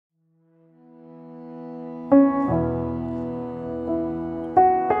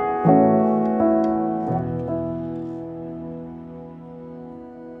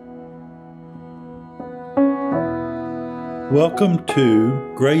Welcome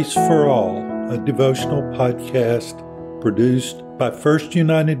to Grace for All, a devotional podcast produced by First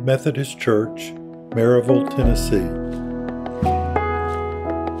United Methodist Church, Maryville, Tennessee.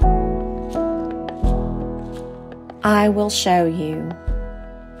 I will show you.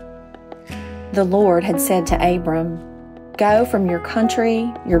 The Lord had said to Abram, "Go from your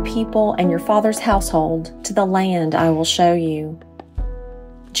country, your people, and your father's household to the land I will show you."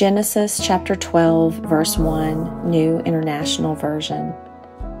 Genesis chapter 12, verse 1, New International Version.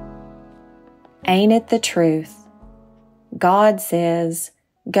 Ain't it the truth? God says,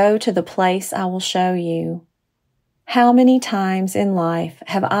 "Go to the place I will show you." How many times in life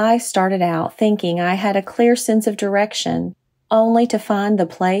have I started out thinking I had a clear sense of direction, only to find the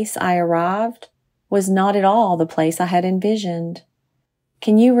place I arrived was not at all the place I had envisioned?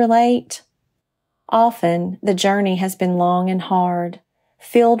 Can you relate? Often the journey has been long and hard,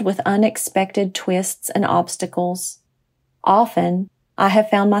 filled with unexpected twists and obstacles. Often I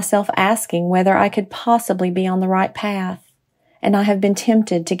have found myself asking whether I could possibly be on the right path, and I have been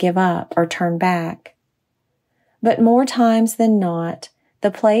tempted to give up or turn back. But more times than not,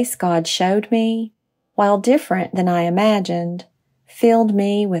 the place God showed me, while different than I imagined, filled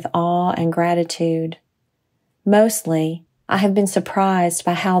me with awe and gratitude. Mostly, I have been surprised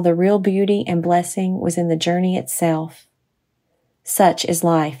by how the real beauty and blessing was in the journey itself. Such is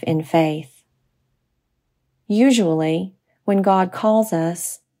life in faith. Usually, when God calls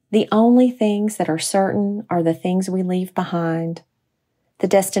us, the only things that are certain are the things we leave behind. The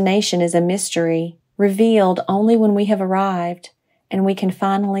destination is a mystery, revealed only when we have arrived, and we can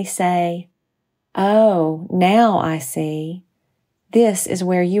finally say, "Oh, now I see. This is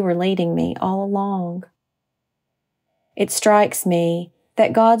where you were leading me all along." It strikes me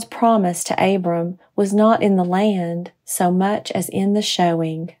that God's promise to Abram was not in the land so much as in the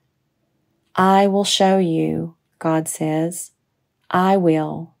showing. I will show you, God says. I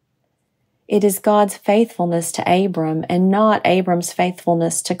will. It is God's faithfulness to Abram and not Abram's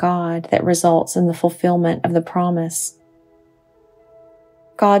faithfulness to God that results in the fulfillment of the promise.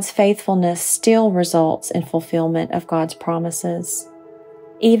 God's faithfulness still results in fulfillment of God's promises.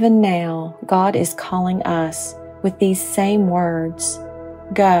 Even now, God is calling us with these same words,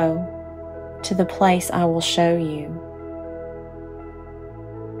 "Go to the place I will show you."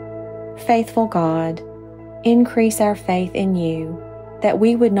 Faithful God, increase our faith in you, that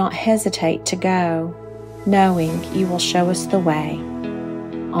we would not hesitate to go, knowing you will show us the way.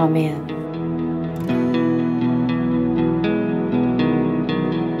 Amen.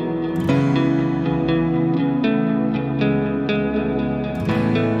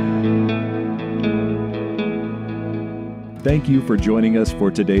 Thank you for joining us for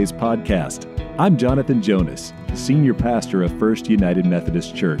today's podcast. I'm Jonathan Jonas, Senior Pastor of First United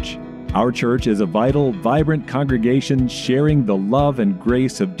Methodist Church. Our church is a vital, vibrant congregation sharing the love and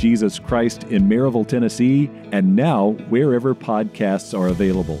grace of Jesus Christ in Maryville, Tennessee, and now wherever podcasts are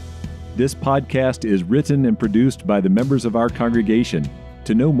available. This podcast is written and produced by the members of our congregation.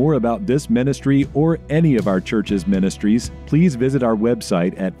 To know more about this ministry or any of our church's ministries, please visit our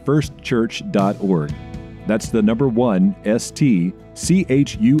website at firstchurch.org. That's the number 1, STCHURCH.org.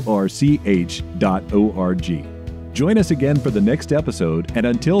 Join us again for the next episode, and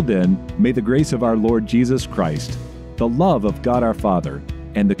until then, may the grace of our Lord Jesus Christ, the love of God our Father,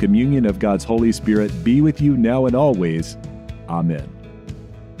 and the communion of God's Holy Spirit be with you now and always. Amen.